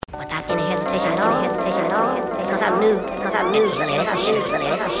hesitation at all. Because I'm new.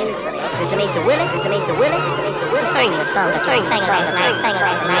 Listen to me, so Willie. It's a sing the song that you sang last night.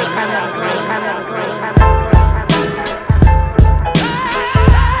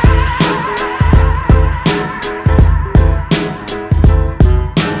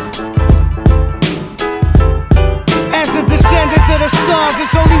 As a descendant of the stars,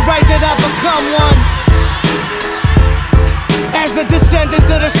 it's only right that I become one. As a descendant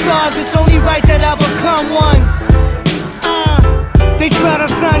of the stars, it's only right that I become one. They try to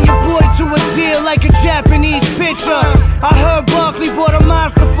sign your boy to a deal like a Japanese pitcher. I heard Barkley bought a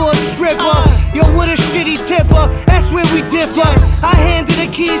monster for a stripper. Yo, what a shitty tipper, that's where we differ. I handed the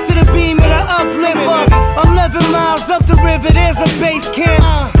keys to the beam of the uplifter. 11 miles up the river, there's a base camp.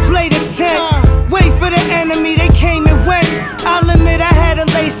 Play the tent, wait for the enemy, they came and went. I'll admit I had to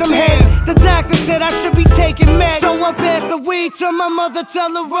lay some heads. The doctor said I should be taking meds. So I passed the weed to my mother,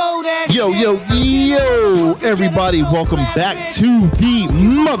 tell her roll that Yo, everybody, welcome back to the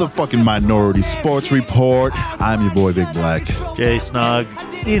motherfucking Minority Sports Report. I'm your boy, Big Black. Jay Snog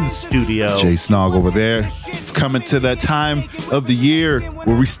in studio. Jay Snog over there. It's coming to that time of the year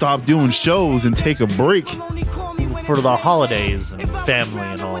where we stop doing shows and take a break. For the holidays and family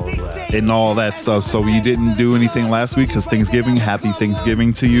and all of that. And all that stuff. So you didn't do anything last week because Thanksgiving. Happy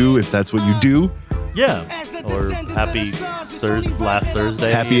Thanksgiving to you if that's what you do. Yeah. Or happy last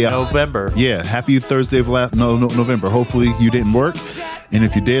Thursday happy November. Yeah, happy Thursday of November. Hopefully you didn't work. And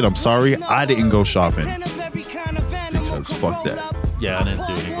if you did, I'm sorry. I didn't go shopping. Because fuck that. Yeah, I didn't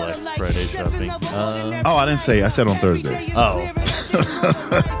do any Black Friday shopping. I didn't say. I said on Thursday. Oh.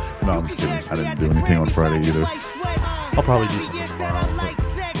 No, I'm just kidding. I didn't do anything on Friday either. I'll probably do something tomorrow, but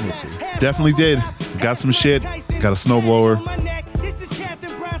we'll see. Definitely did. Got some shit. Got a snowblower.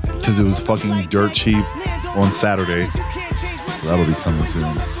 Because it was fucking dirt cheap on Saturday. So that'll be coming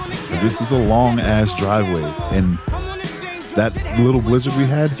soon. This is a long-ass driveway. And that little blizzard we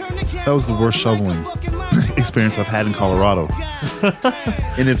had, that was the worst shoveling experience I've had in Colorado.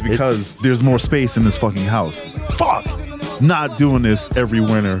 And it's because there's more space in this fucking house. It's like, fuck! Not doing this every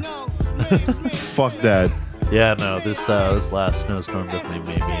winter. Fuck that. Yeah, no, this last snowstorm definitely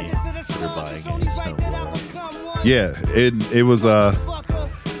made me consider buying a snowblower. Yeah, it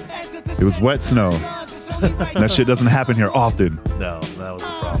was wet snow. That shit doesn't happen here often. No, that was the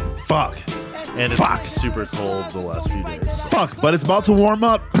problem. Fuck. And it's been super cold the last few days. So. Fuck, but it's about to warm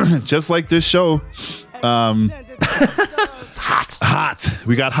up, just like this show. It's hot. Hot.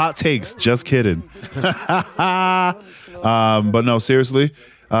 We got hot takes. Just kidding. But no, seriously.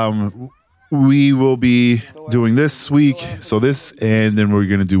 We will be doing this week. So this, and then we're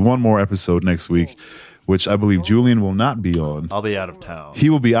going to do one more episode next week, which I believe Julian will not be on. I'll be out of town. He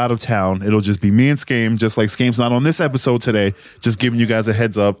will be out of town. It'll just be me and Skame, just like Skame's not on this episode today. Just giving you guys a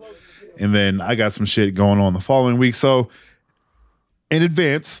heads up. And then I got some shit going on the following week. So in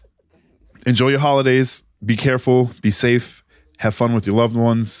advance, enjoy your holidays. Be careful. Be safe. Have fun with your loved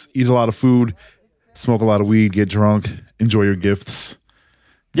ones. Eat a lot of food. Smoke a lot of weed. Get drunk. Enjoy your gifts.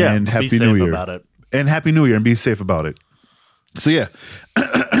 Yeah, and Happy New Year. About it. And Happy New Year, and be safe about it. So yeah,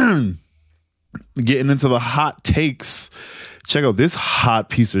 getting into the hot takes. Check out this hot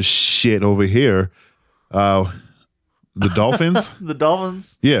piece of shit over here. The Dolphins. The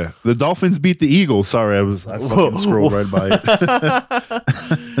Dolphins. Yeah, the Dolphins beat the Eagles. Sorry, I fucking scrolled right by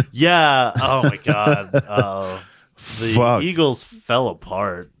it. Yeah. Oh my god. The Eagles fell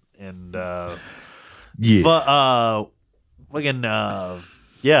apart, and yeah.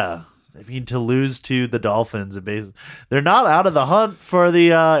 Yeah, I mean, to lose to the Dolphins, they're not out of the hunt for the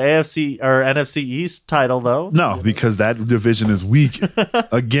AFC or NFC East title, though. No, because that division is weak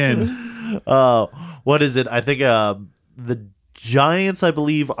again. What is it? I think the Giants, I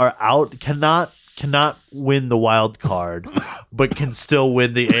believe, are out. Cannot win the wild card, but can still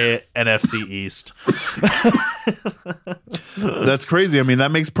win the NFC East. That's crazy. I mean,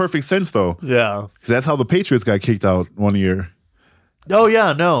 that makes perfect sense, though. Yeah, because that's how the Patriots got kicked out one year. Oh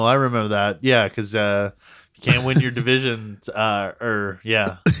yeah, no, I remember that. Yeah, because you can't win your division,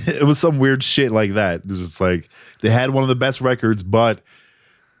 yeah, it was some weird shit like that. It was just like they had one of the best records, but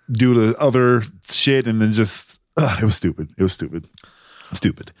due to other shit, and then just it was stupid. It was stupid.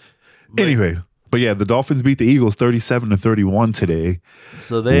 Anyway, but yeah, the Dolphins beat the Eagles 37-31 today.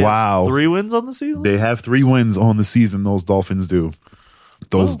 So they have 3 wins on the season. They have 3 wins on the season. Those Dolphins do.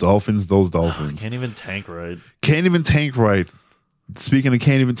 Those Dolphins. Can't even tank right. Speaking of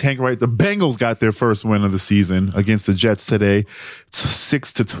can't even tank right, the Bengals got their first win of the season against the Jets today.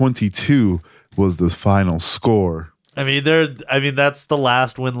 6-22 was the final score. I mean, that's the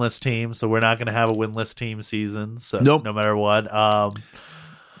last winless team, so we're not going to have a winless team season. So nope. No matter what.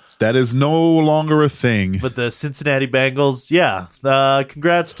 That is no longer a thing. But the Cincinnati Bengals, yeah,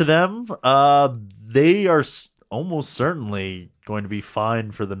 congrats to them. They are almost certainly going to be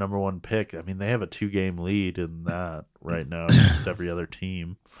fine for the number 1 pick. I mean, they have a 2-game lead in that right now against every other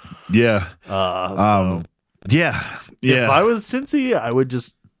team. Yeah. So Yeah. if I was Cincy, I would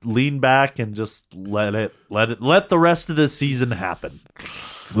just lean back and just let the rest of the season happen.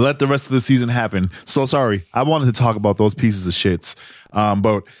 Let the rest of the season happen. So sorry. I wanted to talk about those pieces of shits.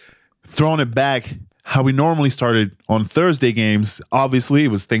 But throwing it back, how we normally started on Thursday games, obviously it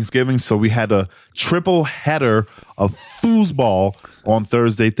was Thanksgiving, so we had a triple header of foosball on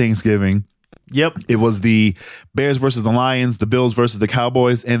Thursday Thanksgiving. Yep. It was the Bears versus the Lions, the Bills versus the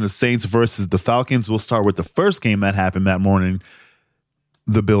Cowboys, and the Saints versus the Falcons. We'll start with the first game that happened that morning.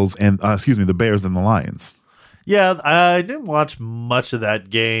 The Bears and the Lions. Yeah, I didn't watch much of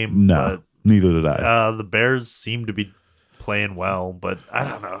that game. No, neither did I. The Bears seem to be playing well, but I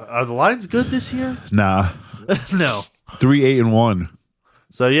don't know. Are the Lions good this year? Nah. No. 3-8-1.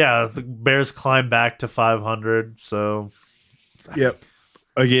 So yeah, the Bears climb back to 500. So yep.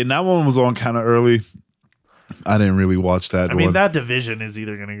 Again, that one was on kind of early. I didn't really watch that. I mean, that division is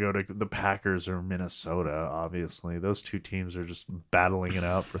either going to go to the Packers or Minnesota, obviously. Those two teams are just battling it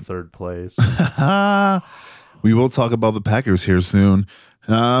out for third place. We will talk about the Packers here soon.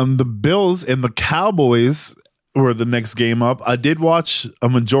 The Bills and the Cowboys were the next game up. I did watch a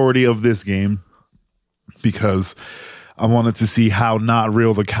majority of this game because I wanted to see how not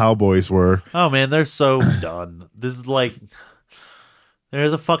real the Cowboys were. Oh, man, they're so done. This is like, they're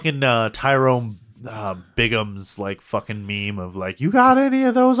the fucking Tyrone Bigum's like fucking meme of like, you got any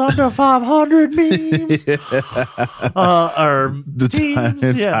of those under 500 memes? Or The teams?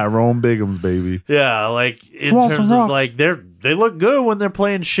 Yeah. Tyrone Bigums, baby. Yeah, like in Want terms some of rocks? like they look good when they're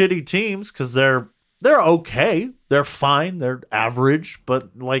playing shitty teams because they're okay, they're fine, they're average,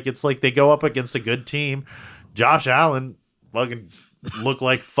 but like it's like they go up against a good team. Josh Allen fucking look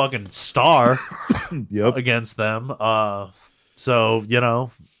like fucking star Yep. against them. So you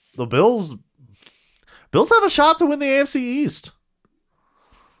know the Bills have a shot to win the AFC East.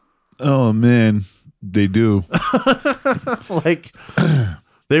 Oh man, they do. Like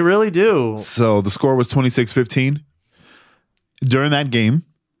they really do. So the score was 26-15. During that game,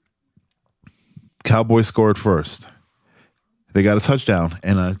 Cowboys scored first. They got a touchdown,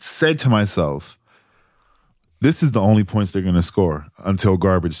 and I said to myself, this is the only points they're going to score until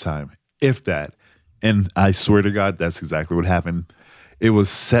garbage time, if that. And I swear to God, that's exactly what happened. It was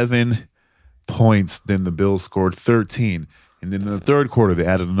 7 points, then the Bills scored 13. And then in the third quarter, they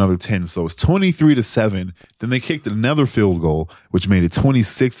added another 10. So it's 23-7. Then they kicked another field goal, which made it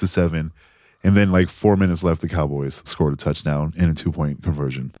 26-7. And then like 4 minutes left, the Cowboys scored a touchdown and a 2-point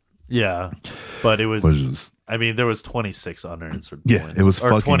conversion. Yeah, but it was. Which is I mean, there was 26 unanswered Yeah, points. it was or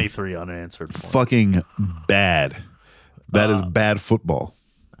fucking- 23 unanswered points. fucking bad. That is bad football.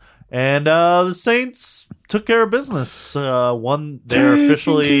 And the Saints took care of business. They're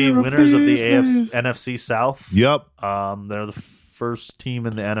officially care of winners of the business. NFC South. Yep. They're the first team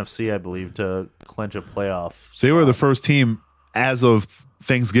in the NFC, I believe, to clinch a playoff. They were the first team as of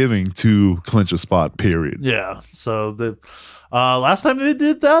Thanksgiving to clinch a spot, period. Yeah. So the last time they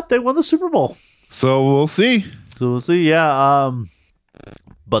did that, they won the Super Bowl. So we'll see. So we'll see. Yeah.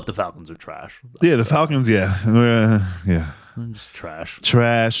 But the Falcons are trash. Yeah, the Falcons, yeah. Yeah. Just trash.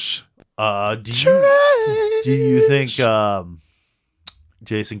 Trash. Do you think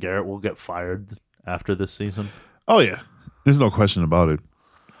Jason Garrett will get fired after this season? Oh, yeah. There's no question about it.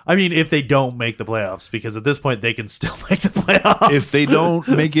 I mean, if they don't make the playoffs, because at this point they can still make the playoffs. If they don't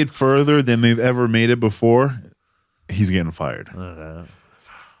make it further than they've ever made it before, he's getting fired.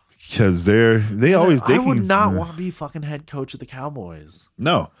 Because they I would not want to be fucking head coach of the Cowboys.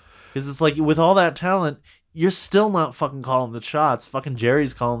 No. Because it's like, with all that talent, you're still not fucking calling the shots. Fucking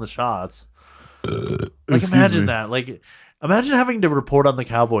Jerry's calling the shots. Like, Excuse imagine me. that. Like, imagine having to report on the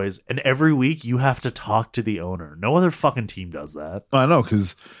Cowboys, and every week you have to talk to the owner. No other fucking team does that. I know,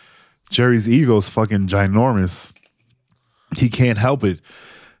 because Jerry's ego's fucking ginormous. He can't help it.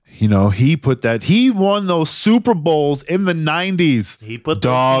 You know, he won those Super Bowls in the 90s. He put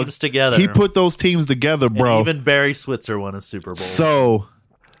those teams together. He put those teams together, bro. And even Barry Switzer won a Super Bowl. So,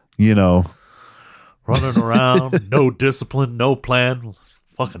 you know. Running around, no discipline, no plan.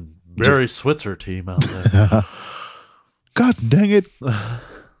 Fucking Barry Switzer team out there. God dang it. That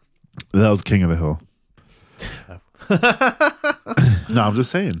was King of the Hill. No, I'm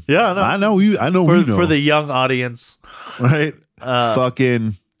just saying. Yeah, no. I know we know. For the young audience. Right?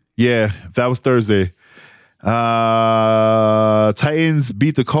 Fucking, yeah, that was Thursday. Titans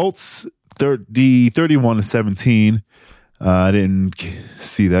beat the Colts 31-17. I didn't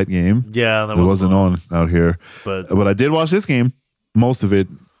see that game. Yeah, that It wasn't on out here. But I did watch this game, most of it.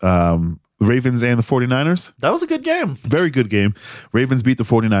 Ravens and the 49ers. that was a good game. Very good game. Ravens beat the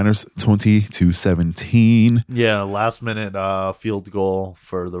 49ers 20-17. Yeah, last minute field goal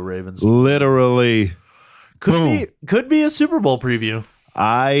for the Ravens. Literally. Boom. Could be a Super Bowl preview.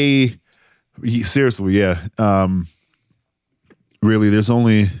 Seriously, yeah. Really, there's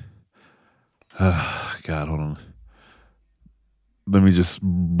only God, hold on. Let me just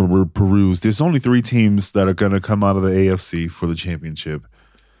peruse. There's only 3 teams that are going to come out of the AFC for the championship,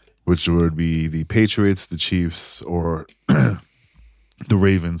 which would be the Patriots, the Chiefs, or the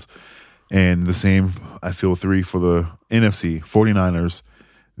Ravens. And the same, I feel, 3 for the NFC, 49ers,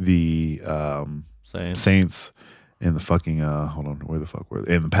 the Saints, and the fucking, hold on, where the fuck were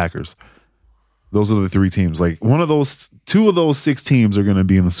they? And the Packers. Those are the 3 teams. Like, 2 of those 6 teams are going to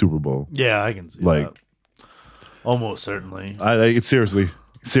be in the Super Bowl. Yeah, I can see that. Almost certainly. It's seriously,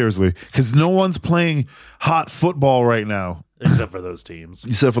 because no one's playing hot football right now. Except for those teams.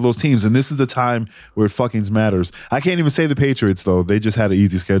 And this is the time where it fucking matters. I can't even say the Patriots, though. They just had an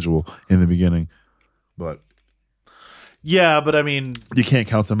easy schedule in the beginning. But yeah, but I mean, you can't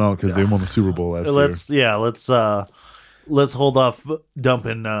count them out because they won the Super Bowl last year. Let's hold off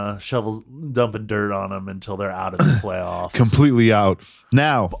dumping dirt on them until they're out of the playoffs. Completely out.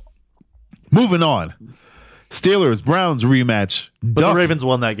 Now, moving on. Steelers, Browns rematch. But the Ravens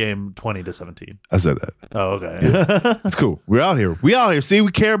won that game 20-17. I said that. Oh, okay. Yeah. It's cool. We're out here. See, we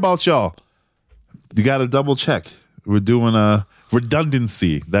care about y'all. You got to double check. We're doing a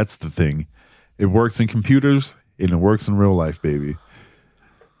redundancy. That's the thing. It works in computers and it works in real life, baby.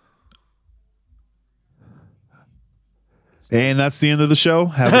 And that's the end of the show.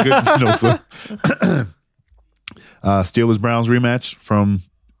 Have a good Steelers Browns rematch from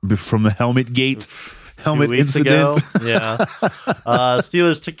the helmet incident. Yeah.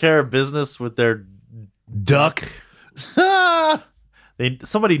 Steelers took care of business with their Duck.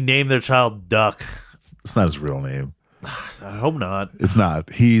 Somebody named their child Duck. It's not his real name. I hope not. It's not.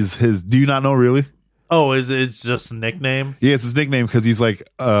 He's his. Do you not know really? Oh, it's just a nickname? Yeah, it's his nickname because he's like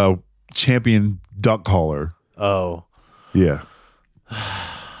a champion duck caller. Oh. Yeah.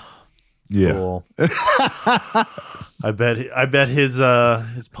 Yeah. Cool. I bet his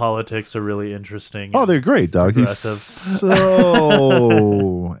politics are really interesting. Oh, they're great, dog. He's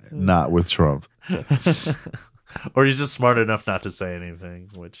so not with Trump. Or he's just smart enough not to say anything,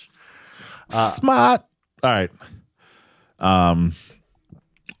 which smart. All right. Oh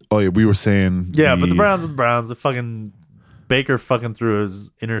yeah, we were saying but the Browns, the fucking Baker fucking threw his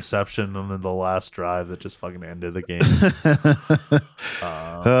interception on the last drive that just fucking ended the game.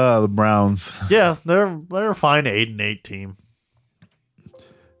 The Browns. Yeah, they're a fine 8-8 team.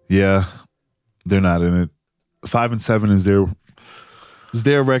 Yeah, they're not in it. 5-7 is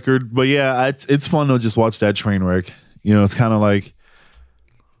their record, but yeah, it's fun to just watch that train wreck. You know, it's kind of like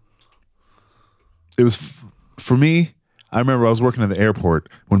it was for me. I remember I was working at the airport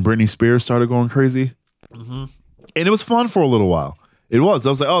when Britney Spears started going crazy. Mm-hmm. And it was fun for a little while. It was. I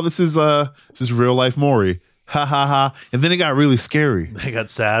was like, oh, this is real life Maury. Ha ha ha. And then it got really scary. I got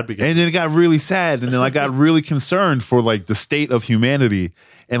sad and then it got really sad. And then I got really concerned for like the state of humanity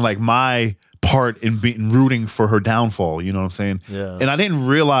and like my part in rooting for her downfall. You know what I'm saying? Yeah. And I didn't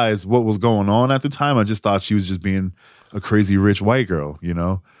realize what was going on at the time. I just thought she was just being a crazy rich white girl, you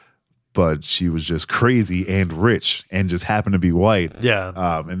know? But she was just crazy and rich and just happened to be white.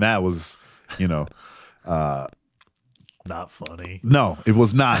 Yeah. And that was, you know, not funny. No, it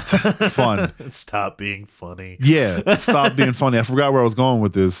was not fun. Stop being funny. Yeah, stop being funny. I forgot where I was going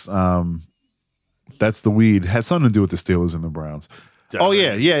with this. That's the weed. It has something to do with the Steelers and the Browns. Definitely.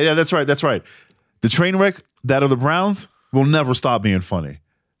 Oh, yeah. That's right. The train wreck that of the Browns will never stop being funny.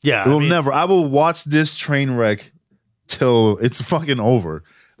 Yeah. It will never. I will watch this train wreck till it's fucking over.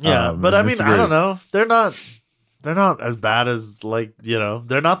 Yeah, but I mean, I don't know. They're not as bad as, like, you know,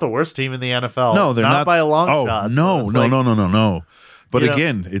 they're not the worst team in the NFL. No, they're not by a long shot. No. But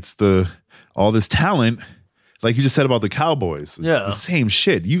again, it's all this talent, like you just said about the Cowboys. It's the same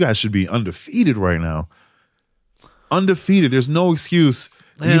shit. You guys should be undefeated right now. Undefeated. There's no excuse.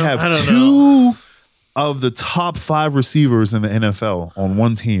 You have 2 of the top 5 receivers in the NFL on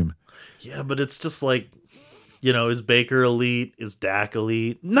one team. Yeah, but it's just like, you know, is Baker elite? Is Dak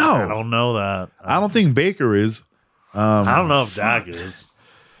elite? No. I don't know that. I don't think Baker is. I don't know if Dak is.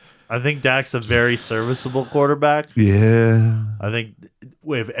 I think Dak's a very serviceable quarterback. Yeah. I think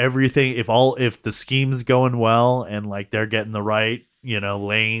if the scheme's going well and like they're getting the right, you know,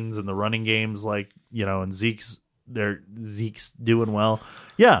 lanes and the running games, like, you know, and Zeke's doing well.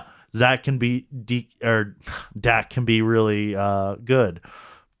 Yeah, Dak can be really good,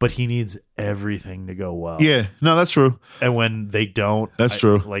 but he needs everything to go well. Yeah, no, that's true. And when they don't, That's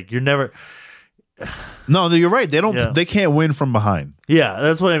true. Like you're never. No, you're right. They don't. Yeah. They can't win from behind. Yeah,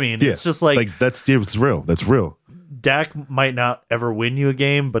 that's what I mean. Yeah. It's just like it's real. That's real. Dak might not ever win you a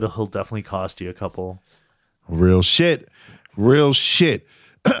game, but he'll definitely cost you a couple. Real shit. Real shit.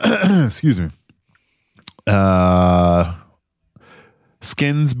 Excuse me.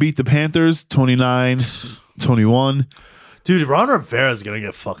 Skins beat the Panthers 29-21. Dude, Ron Rivera's gonna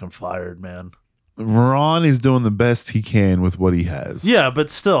get fucking fired, man. Ron is doing the best he can with what he has. Yeah, but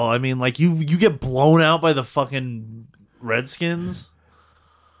still, I mean, like you get blown out by the fucking Redskins.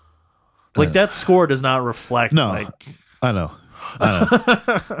 Like that score does not reflect. No, like I know.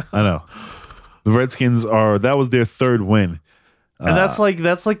 I know. The Redskins that was their third win. and that's like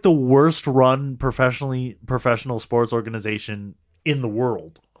the worst run professional sports organization in the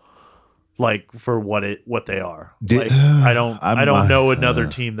world. Like for what they are. I don't know another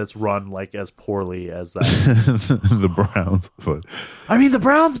team that's run like as poorly as that. The Browns, but I mean the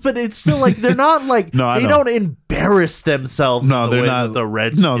Browns, but it's still like they're not like No, I they know. don't embarrass themselves. no, in the they're way not. that the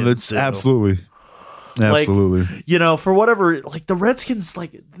Redskins. No, that's do. absolutely. You know, for whatever, like the Redskins,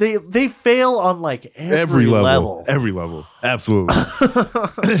 like they fail on like every level. Every level. Absolutely.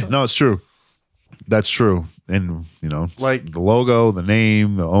 No, it's true. That's true. And, you know, Like- the logo, the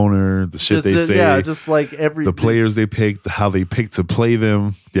name, the owner, the shit they say, yeah, just like every the players they picked, how they picked to play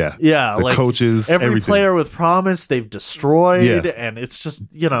them. Yeah. yeah, The like coaches, every everything. player with promise they've destroyed, Yeah. and it's just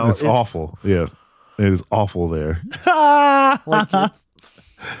you It's know awful. Yeah. It is awful there. Like,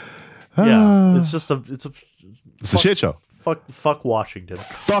 yeah, it's just It's a shit show. fuck Washington.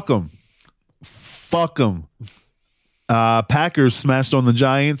 Fuck them. Fuck them. Packers smashed on the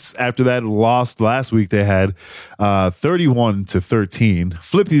Giants after that loss last week. They had 31-13.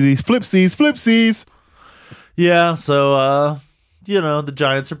 Flipsies. Yeah, so you know the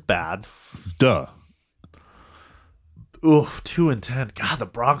Giants are bad. Duh. Ooh, 2-10. God, the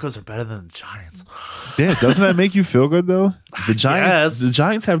Broncos are better than the Giants. Damn, doesn't that make you feel good though? The Giants. guess. The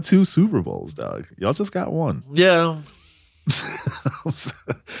Giants have 2 Super Bowls, dog. Y'all just got one, Yeah,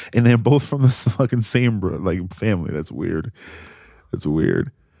 and they're both from the fucking same family. That's weird. That's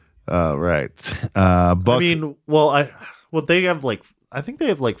weird. Right. Buck. I mean, they have like I think they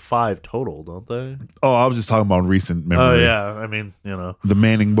have like 5 total, don't they? Oh, I was just talking about recent memory. Oh yeah, I mean, you know, The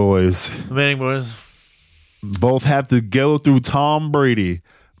Manning boys. the Manning boys. Both have to go through Tom Brady.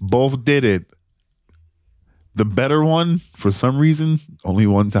 Both did it. The better one, for some reason, only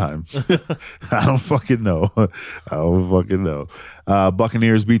one time. I don't fucking know.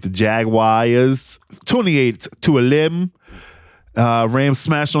 Buccaneers beat the Jaguars 28-11. Rams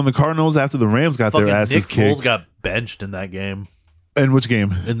smashed on the Cardinals after the Rams got Fucking their asses Nick kicked. Foles got benched in that game. In which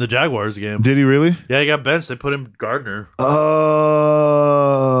game? In the Jaguars game. Did he really? Yeah, he got benched. They put him Gardner.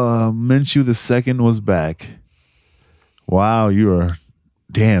 Minshew the second was back. Wow, you are.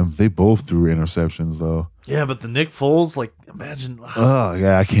 Damn, they both threw interceptions though. Yeah, but the Nick Foles, like, imagine Oh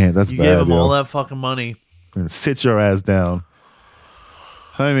yeah, I can't. That's you bad. gave him all yo. that fucking money. Sit your ass down.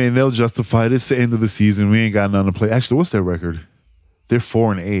 I mean, they'll justify it. It's the end of the season. We ain't got nothing to play. Actually, what's their record? They're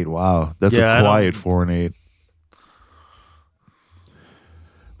 4-8. Wow, that's Yeah, I a don't- quiet 4-8.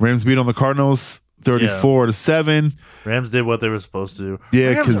 Rams beat on the Cardinals 34-7. Rams did what they were supposed to do. Yeah,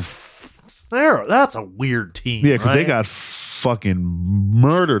 Rams 'cause- that's a weird team. Yeah, because they right? got fucking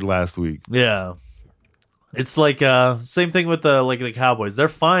murdered last week. Yeah. It's like same thing with the Cowboys. They're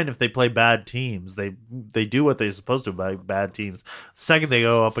fine if they play bad teams. They do what they're supposed to by bad teams. Second they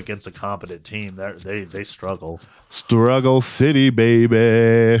go up against a competent team, they struggle. Struggle City,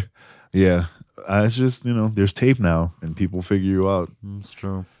 baby. Yeah. It's just, there's tape now and people figure you out. It's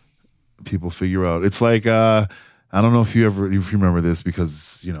true. People figure out. It's like, I don't know if you remember this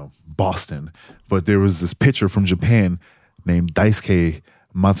because, Boston, but there was this pitcher from Japan named Daisuke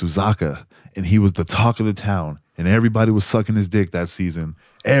Matsuzaka, and he was the talk of the town, and everybody was sucking his dick that season.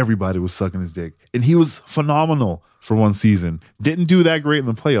 Everybody was sucking his dick. And he was phenomenal for one season. Didn't do that great in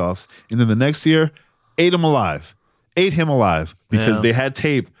the playoffs. And then the next year, ate him alive because Yeah. they had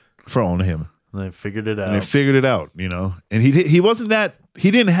tape on him. They figured it out. And they figured it out, And he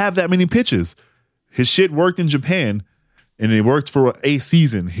didn't have that many pitches. His shit worked in Japan, and it worked for a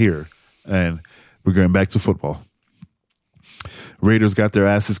season here. And we're going back to football. Raiders got their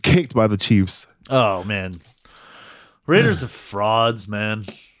asses kicked by the Chiefs. Oh man, Raiders are frauds, man.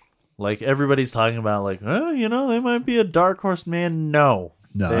 Like everybody's talking about, like, they might be a dark horse. Man, no.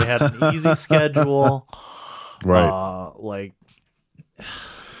 They had an easy schedule. Right.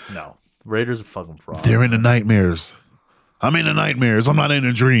 No, Raiders are fucking frauds. They're in the nightmares. I'm into nightmares. I'm not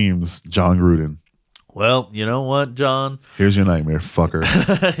into dreams. John Gruden. Well, you know what, John? Here's your nightmare, fucker.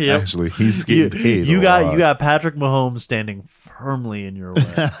 Yep. Actually, he's getting paid. You a got lot. you got Patrick Mahomes standing firmly in your way.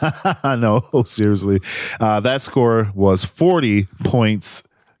 No, seriously. That score was 40 points,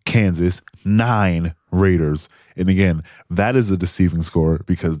 Kansas, 9 Raiders. And again, that is a deceiving score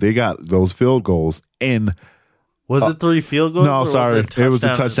because they got those field goals in. Was it 3 field goals? No, or was sorry. It was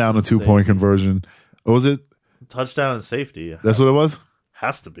a touchdown and 2-point conversion. What was it? Touchdown and safety. That's what it was?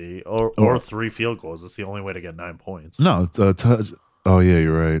 Has to be. Or 3 field goals. It's the only way to get 9 points. No, it's a touch. Oh, yeah,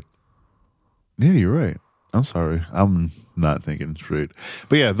 you're right. Yeah, you're right. I'm sorry. I'm not thinking straight.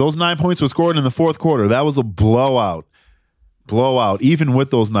 But yeah, those 9 points were scored in the fourth quarter. That was a blowout. Even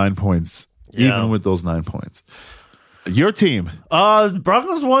with those 9 points. Yeah. Even with those 9 points. Your team.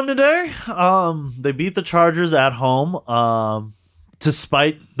 Broncos won today. They beat the Chargers at home.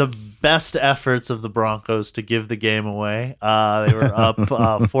 Despite the best efforts of the Broncos to give the game away. They were up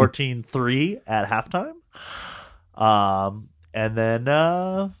 14-3 at halftime. And then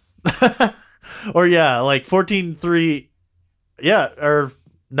or yeah, like 14-3. Yeah, or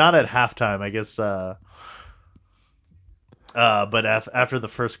not at halftime, I guess. But after the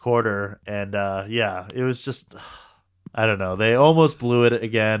first quarter, and yeah, it was just, I don't know. They almost blew it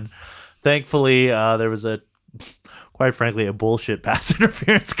again. Thankfully, there was quite frankly, a bullshit pass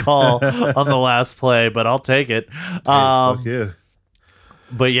interference call on the last play, but I'll take it. Fuck yeah.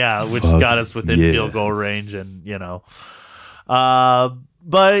 But yeah, which Fuck got us within yeah. field goal range, and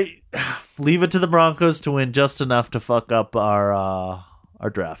but leave it to the Broncos to win just enough to fuck up our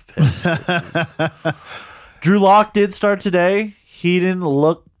draft pick. Drew Lock did start today. He didn't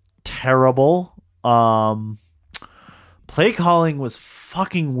look terrible. Play calling was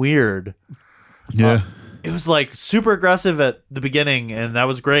fucking weird. Yeah. It was like super aggressive at the beginning, and that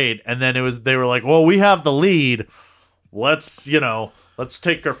was great. And then they were like, well, we have the lead. Let's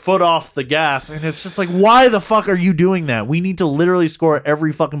take our foot off the gas. And it's just like, why the fuck are you doing that? We need to literally score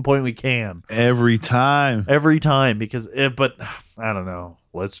every fucking point we can. Every time. Because but I don't know.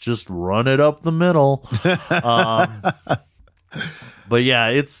 Let's just run it up the middle. But yeah,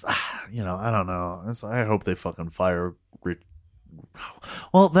 it's, I don't know. I hope they fucking fire Rich.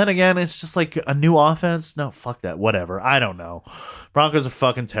 Well, then again, it's just like a new offense. No, fuck that. Whatever. I don't know. Broncos are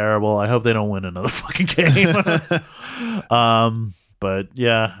fucking terrible. I hope they don't win another fucking game. But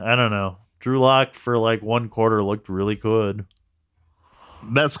yeah, I don't know. Drew Lock for like one quarter looked really good.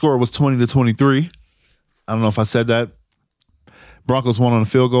 That score was 20-23. I don't know if I said that. Broncos won on a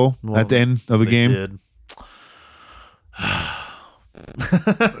field goal at the end of the game. Did.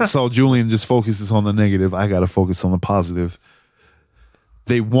 So Julian just focuses on the negative. I got to focus on the positive.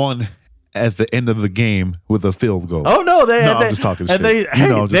 They won at the end of the game with a field goal. Oh no, I'm just talking shit.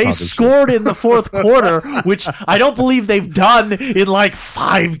 They scored in the fourth quarter, which I don't believe they've done in like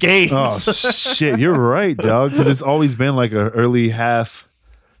 5 games. Oh shit, you're right, dog. Because it's always been like an early half.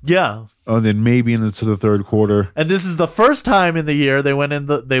 Yeah. And then maybe into the third quarter. And this is the first time in the year they went in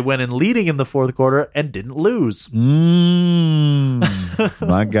leading in the fourth quarter and didn't lose.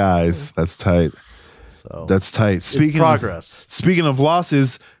 My guys, that's tight. So that's tight. it's progress. Speaking of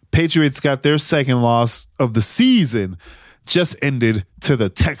losses, Patriots got their second loss of the season. Just ended to the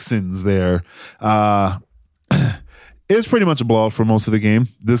Texans there. It was pretty much a blowout for most of the game.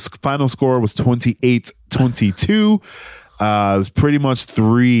 This final score was 28-22. It was pretty much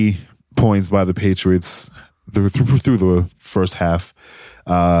 3 points by the Patriots through the first half.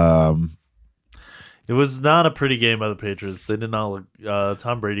 It was not a pretty game by the Patriots. They did not look.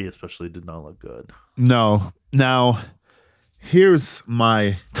 Tom Brady especially did not look good. No. Now, here's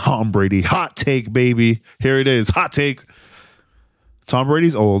my Tom Brady hot take, baby. Here it is. Hot take. Tom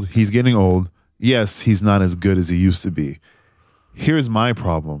Brady's old. He's getting old. Yes, he's not as good as he used to be. Here's my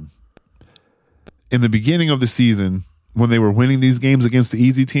problem. In the beginning of the season, when they were winning these games against the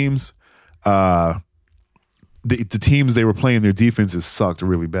easy teams, the teams they were playing, their defenses sucked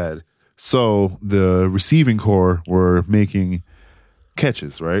really bad. So the receiving core were making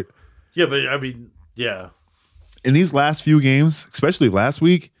catches, right? Yeah, but I mean, yeah. In these last few games, especially last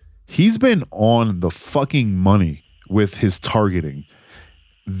week, he's been on the fucking money with his targeting.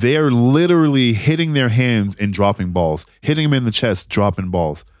 They're literally hitting their hands and dropping balls, hitting him in the chest, dropping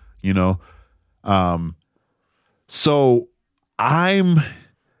balls, So I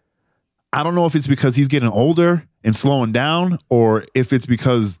don't know if it's because he's getting older and slowing down, or if it's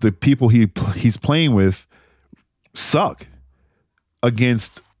because the people he's playing with suck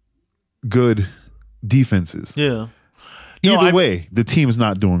against good defenses. Yeah. Either way, the team's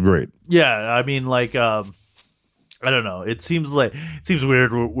not doing great. Yeah, I mean, like, I don't know. It seems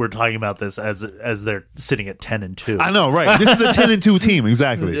weird. We're talking about this as they're sitting at 10-2. I know, right? This is a 10-2 team.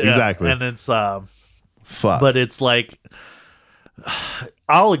 Exactly. Yeah, Exactly. And it's Fuck. but it's like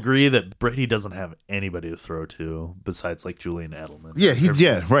I'll agree that Brady doesn't have anybody to throw to besides like Julian Edelman.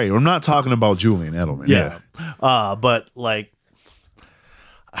 Yeah, right. We're not talking about Julian Edelman. Yeah. But like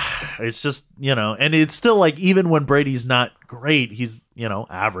it's just, and it's still like even when Brady's not great, he's,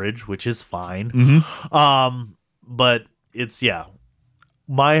 average, which is fine. Mm-hmm. But it's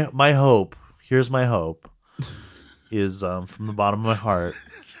my hope, here's my hope is from the bottom of my heart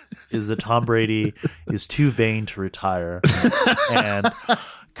is that Tom Brady is too vain to retire and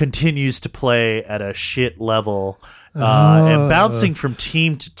continues to play at a shit level and bouncing from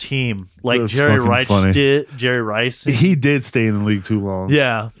team to team like That's Jerry fucking Rice funny. did. Jerry Rice, He did stay in the league too long.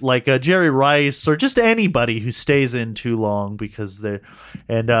 yeah, like Jerry Rice or just anybody who stays in too long because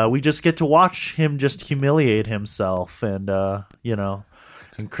we just get to watch him just humiliate himself, and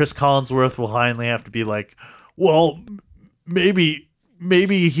and Chris Collinsworth will finally have to be like, well, maybe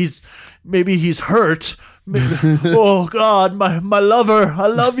he's hurt. Oh God, my lover, I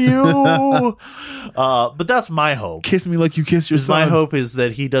love you. But that's my hope. Kiss me like you kiss your son. My hope is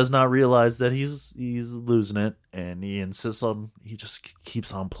that he does not realize that he's losing it, and he insists on. He just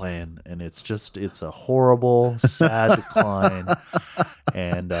keeps on playing, and it's a horrible, sad decline,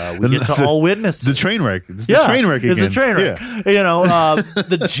 and we get to all witness the it. train wreck. It's the train wreck again. It's a train wreck. Yeah.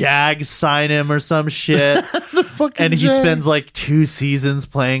 The Jags sign him or some shit, The fucking and he Jags. spends like 2 seasons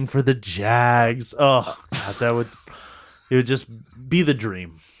playing for the Jags. Oh God, it would just be the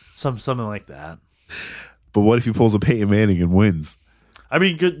dream, something like that. But what if he pulls a Peyton Manning and wins? I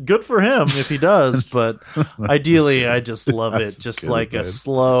mean, good for him if he does, but ideally, I just love it. Just good, like man. a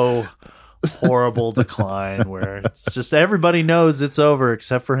slow, horrible decline where it's just everybody knows it's over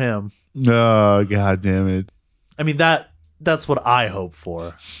except for him. Oh, God damn it. I mean, that's what I hope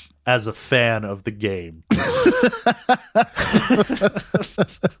for as a fan of the game.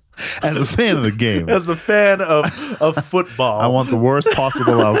 As a fan of the game, As a fan of football. I want the worst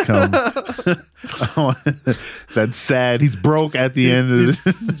possible outcome. That's sad. He's broke at the end of this.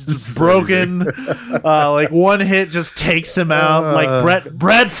 just broken. Like one hit just takes him out. Like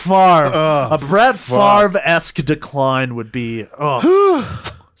Brett Favre. A Brett Favre-esque decline would be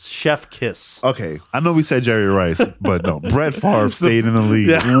chef kiss. Okay, I know we said Jerry Rice, but no, Brett Favre stayed in the league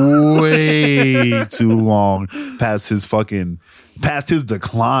way too long past his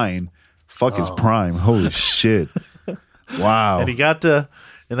decline. Fuck his prime. Holy shit. Wow. And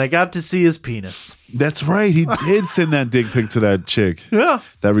I got to see his penis. That's right. He did send that dick pic to that chick. Yeah.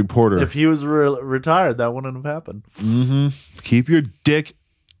 That reporter. If he was retired, that wouldn't have happened. Keep your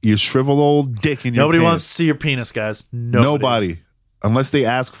shriveled old dick in your Nobody pants. wants to see your penis, guys. Nobody. Unless they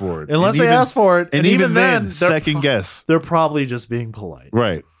ask for it. Unless And they even- ask for it. And even then, they're second guess. They're probably just being polite.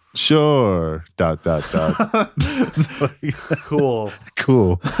 Right. Sure. ... Cool.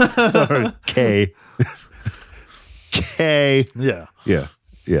 Cool. Or K. K. Yeah.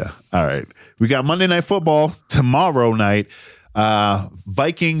 Yeah. All right. We got Monday Night Football tomorrow night.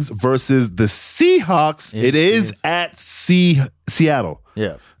 Vikings versus the Seahawks. It is at Seattle.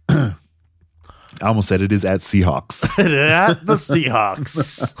 Yeah. I almost said it is at Seahawks. At the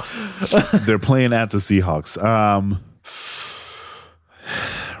Seahawks. They're playing at the Seahawks.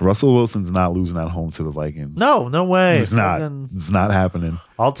 Russell Wilson's not losing at home to the Vikings. No way. It's not. It's not happening.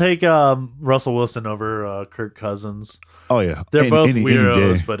 I'll take Russell Wilson over Kirk Cousins. Oh, yeah. They're both any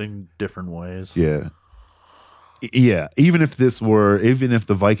weirdos, day. but in different ways. Yeah. Yeah. Even if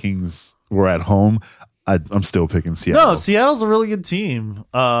the Vikings were at home, I'm still picking Seattle. No, Seattle's a really good team.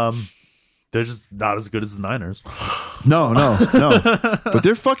 They're just not as good as the Niners. No. But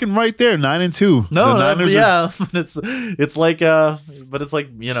they're fucking right there, 9-2. No, the Niners it's like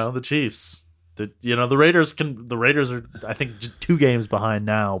the Chiefs. The Raiders are I think 2 games behind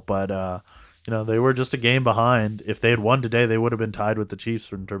now, but they were just a game behind. If they had won today, they would have been tied with the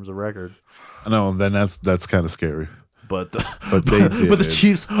Chiefs in terms of record. No, then that's kind of scary. But But they did. But the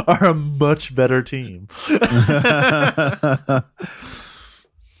Chiefs are a much better team.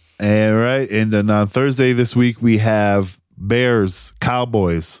 All right. And then on Thursday this week, we have Bears,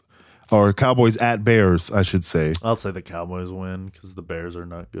 Cowboys, or Cowboys at Bears, I should say. I'll say the Cowboys win because the Bears are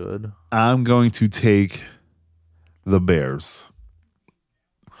not good. I'm going to take the Bears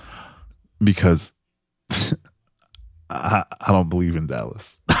because I don't believe in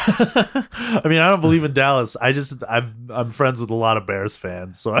Dallas. I mean, I don't believe in Dallas. I'm friends with a lot of Bears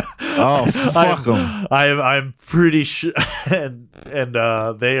fans, so Fuck them. I'm pretty sure, and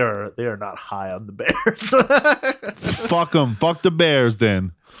they are not high on the Bears. Fuck them. Fuck the Bears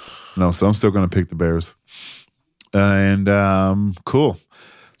then. No, so I'm still going to pick the Bears. And cool.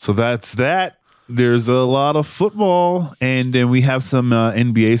 So that's that. There's a lot of football, and then we have some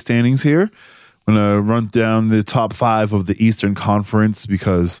NBA standings here. I'm going to run down the top 5 of the Eastern Conference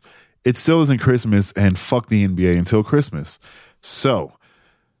because it still isn't Christmas, and fuck the NBA until Christmas. So,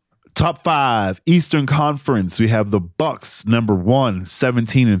 top 5 Eastern Conference. We have the Bucks, number 1,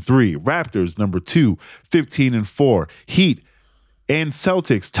 17-3. Raptors, number 2, 15-4. Heat and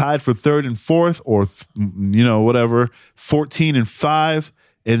Celtics tied for 3rd and 4th, or whatever, 14-5.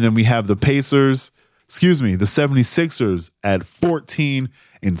 And then we have the the 76ers at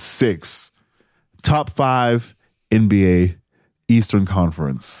 14-6. Top 5 NBA Eastern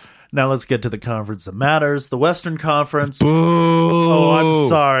Conference. Now let's get to the conference that matters, the Western Conference. Boo. Oh, I'm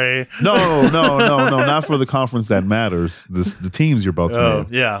sorry. No, not for the conference that matters. The teams you're about to name.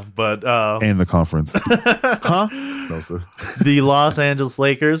 Yeah, but and the conference. Huh? No, sir. The Los Angeles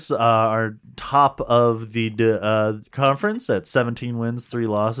Lakers are top of the conference at 17 wins, 3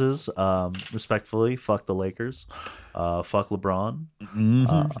 losses. Respectfully, fuck the Lakers. Fuck LeBron.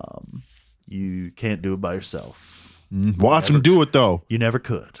 Mm-hmm. You can't do it by yourself. Watch him do it, though. You never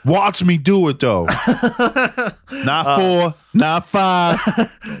could. Watch me do it, though. Not 4, not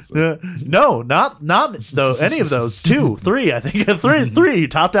 5. No, not though. Any of those. 2, 3. I think 3.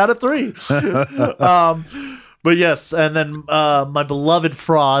 Topped out at 3. But yes, and then my beloved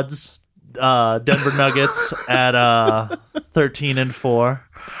frauds, Denver Nuggets at 13-4,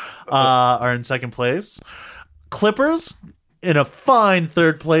 are in second place. Clippers in a fine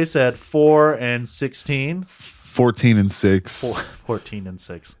third place at 4-16. 14-6.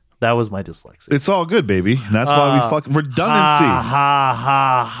 14-6. That was my dyslexia. It's all good, baby. And that's why we fucking redundancy.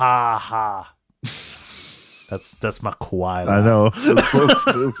 Ha. That's my Kawhi laugh. I know. It's so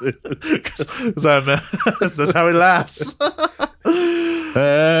stupid. That's how he laughs.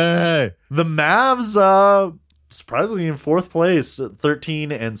 Hey. The Mavs, surprisingly in 4th place at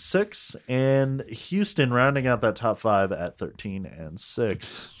 13-6, and Houston rounding out that top 5 at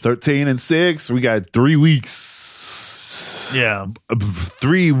 13-6. 13-6. We got 3 weeks. Yeah.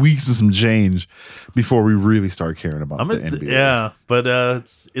 3 weeks with some change before we really start caring about the NBA. Yeah, but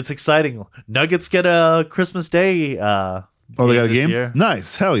it's exciting. Nuggets get a Christmas Day. They got a game? Year.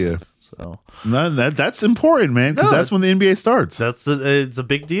 Nice. Hell yeah. So that's important, man, because that's when the NBA starts. It's a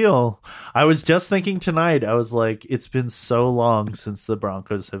big deal. I was just thinking tonight, I was like, it's been so long since the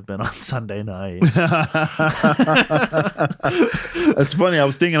Broncos have been on Sunday night. That's funny. I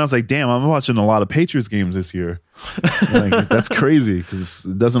was like, damn, I'm watching a lot of Patriots games this year. Like, that's crazy because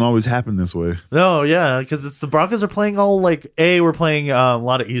it doesn't always happen this way. No, yeah, because it's the Broncos are playing all we're playing a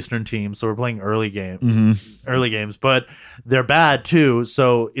lot of Eastern teams, so we're playing early games, but they're bad too.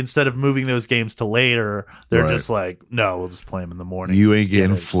 So instead of moving those games to later, they're just like, no, we'll just play them in the morning. You ain't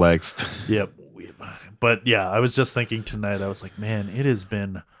getting flexed. Yep. But yeah, I was just thinking tonight, I was like, man, it has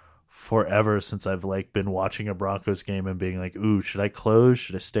been forever since I've been watching a Broncos game and being like, ooh, should I close?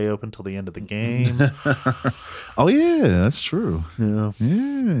 Should I stay open till the end of the game? Oh yeah, that's true. Yeah.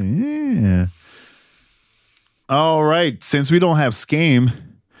 All right, since we don't have Skame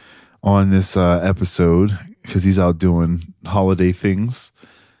on this episode because he's out doing holiday things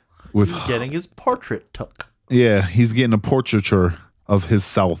with getting his portrait took. Yeah, he's getting a portraiture of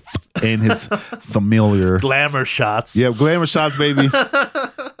himself and his familiar glamour shots. Yeah, glamour shots, baby.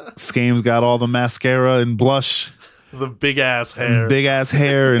 Skame's got all the mascara and blush, the big ass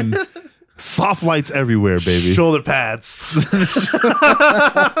hair, and soft lights everywhere, baby. Shoulder pads.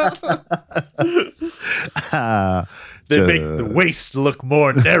 They make the waist look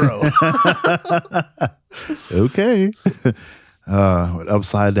more narrow. Okay. With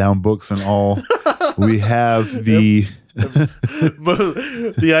upside down books and all. We have the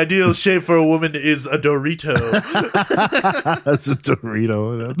ideal shape for a woman is a Dorito. That's a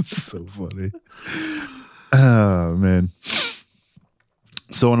Dorito. That's so funny. Oh man.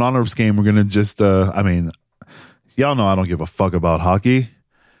 So in honor of Skame, we're gonna just y'all know I don't give a fuck about hockey.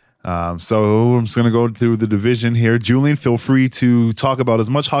 So I'm just going to go through the division here. Julian, feel free to talk about as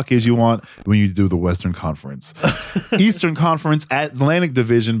much hockey as you want when you do the Western Conference. Eastern Conference, Atlantic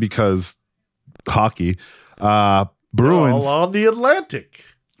Division, because hockey. Bruins. All on the Atlantic.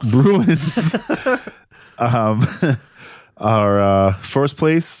 Bruins are first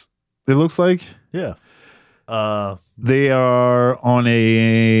place, it looks like. Yeah. They are on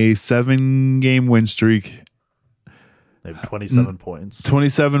a 7-game win streak. They have 27 points.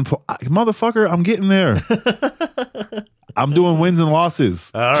 27 motherfucker, I'm getting there. I'm doing wins and losses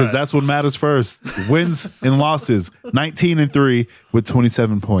because that's what matters first. Wins and losses. 19-3 with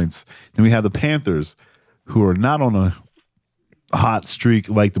 27 points. Then we have the Panthers, who are not on a hot streak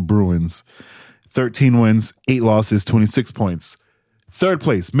like the Bruins. 13 wins, 8 losses, 26 points. Third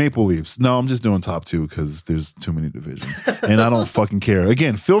place, Maple Leafs. No, I'm just doing top 2 because there's too many divisions. And I don't fucking care.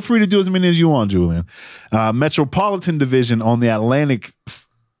 Again, feel free to do as many as you want, Julian. Metropolitan Division on the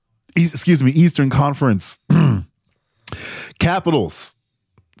Eastern Conference. Capitals,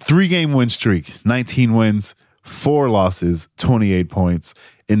 3-game win streak, 19 wins, 4 losses, 28 points.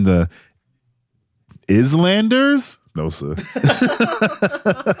 In the Islanders? No, sir.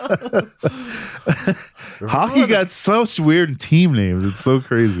 Hockey got such weird team names. It's so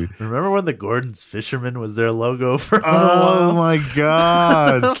crazy. Remember when the Gordon's Fisherman was their logo for a Oh while? my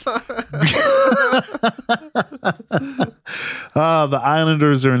God. The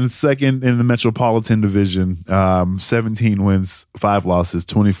Islanders are in second in the Metropolitan Division. 17 wins, 5 losses,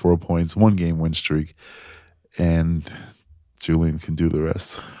 24 points, 1-game win streak. And Julian can do the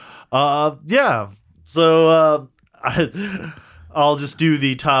rest. Yeah. So I'll just do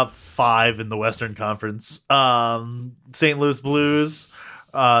the top 5 in the Western Conference. St. Louis Blues,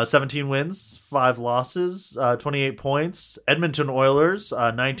 17 wins, 5 losses, 28 points. Edmonton Oilers,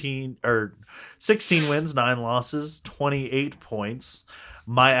 16 wins, 9 losses, 28 points.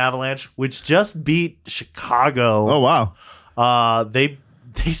 My Avalanche, which just beat Chicago. Oh, wow. They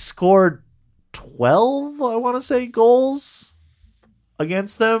scored 12, I want to say, goals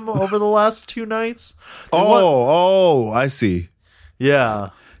against them over the last 2 nights. I see. Yeah.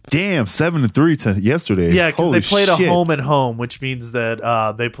 Damn, 7-3 yesterday. Yeah, because Holy they played shit. a home and home, which means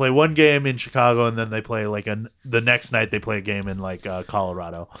that they play one game in Chicago and then they play the next night they play a game in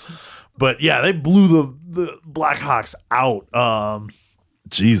Colorado. But yeah, they blew the Blackhawks out.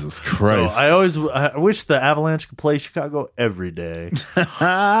 Jesus Christ. So I wish the Avalanche could play Chicago every day.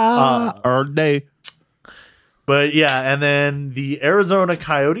 Our day. But yeah, and then the Arizona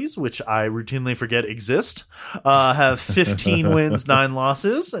Coyotes, which I routinely forget exist, have 15 wins, 9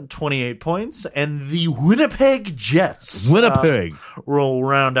 losses, and 28 points. And the Winnipeg Jets will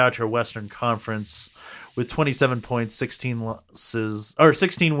round out your Western Conference with 27 points, 16 wins,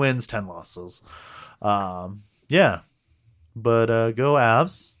 10 losses. Yeah, but go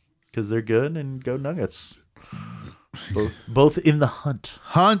Avs because they're good, and go Nuggets. Both in the hunt.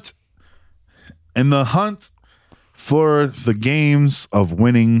 In the hunt for the games of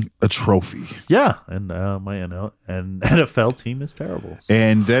winning a trophy. Yeah, and my NFL team is terrible.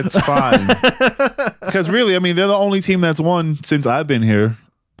 And that's fine. Because really, I mean, they're the only team that's won since I've been here.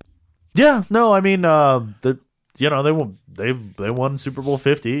 Yeah, no, I mean, they won Super Bowl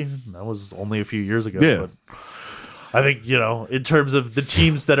 50. That was only a few years ago. Yeah. But I think, in terms of the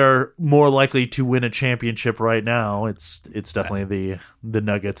teams that are more likely to win a championship right now, it's definitely the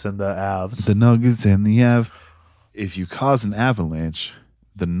Nuggets and the Avs. The Nuggets and the Av. If you cause an avalanche,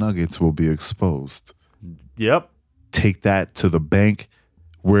 the Nuggets will be exposed. Yep. Take that to the bank.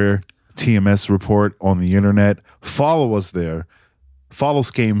 We're TMS Report on the internet. Follow us there. Follow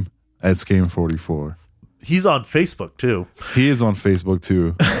Skame at Skame44. He's on Facebook, too. He is on Facebook,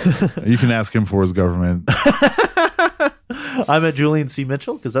 too. You can ask him for his government. I'm at Julian C.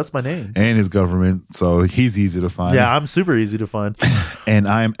 Mitchell because that's my name. And his government, so he's easy to find. Yeah, I'm super easy to find. And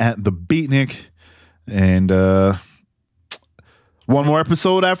I'm at the Beatnik. And one more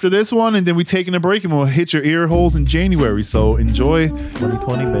episode after this one, and then we taking a break, and we'll hit your ear holes in January. So enjoy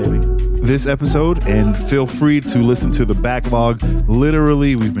 2020, baby. This episode, and feel free to listen to the backlog.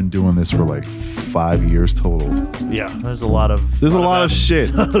 Literally, we've been doing this for like 5 years total. Yeah, there's a lot of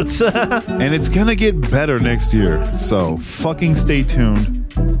shit. And it's gonna get better next year. So fucking stay tuned.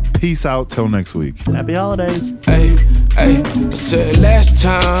 Peace out till next week. Happy holidays. Hey, I said last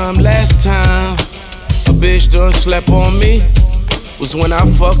time, a bitch done slept on me was when I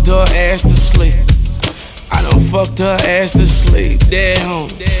fucked her ass to sleep. I done fucked her ass to sleep. Dead home.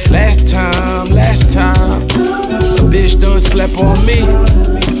 Last time, a bitch done slept on me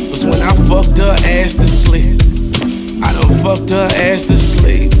was when I fucked her ass to sleep. I done fucked her ass to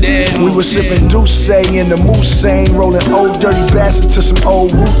sleep. We were sipping Douce in the Moussain, rolling old dirty bastard to some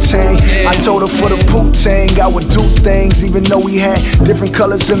old Wu-Tang. I told her for the Poo-Tang I would do things, even though we had different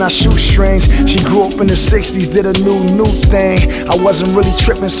colors in our shoestrings. She grew up in the 60s, did a new thing. I wasn't really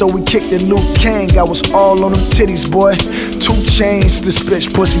tripping, so we kicked the Luke King. I was all on them titties, boy. 2 chains, this bitch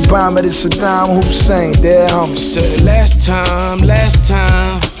pussy bomb at Saddam Hussein. Dead homies. Said last time,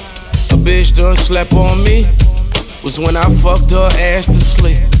 a bitch done slept on me was when I fucked her ass to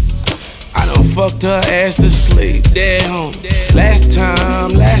sleep. I done fucked her ass to sleep. Dead home. Last time,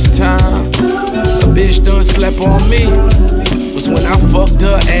 a bitch done slept on me was when I fucked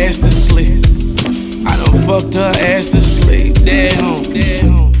her ass to sleep. I done fucked her ass to sleep. Dead home. Dead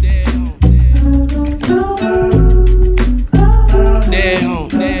home. Dead home. Dead home.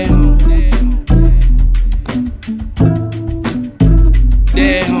 Dead home.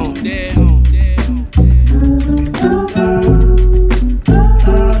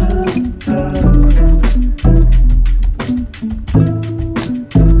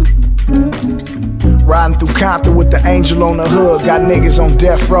 Riding through Compton with the angel on the hood. Got niggas on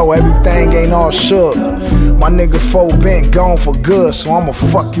death row, everything ain't all shook. My nigga 4 bent gone for good, so I'ma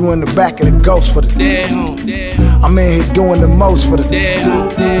fuck you in the back of the ghost for the dead home. I'm in here doing the most for the dead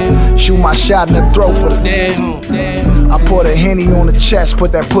home. Shoot my shot in the throat for the dead home. I poured a Henny on the chest,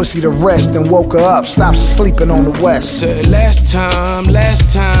 put that pussy to rest, and woke her up, stopped sleeping on the west. Said last time,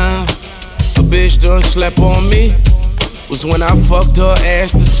 a bitch done slept on me was when I fucked her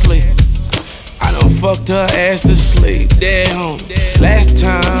ass to sleep. I done fucked her ass to sleep, dead home. Last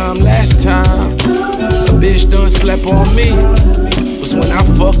time, a bitch done slept on me was when I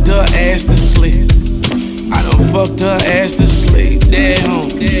fucked her ass to sleep. I done fucked her ass to sleep, dead home.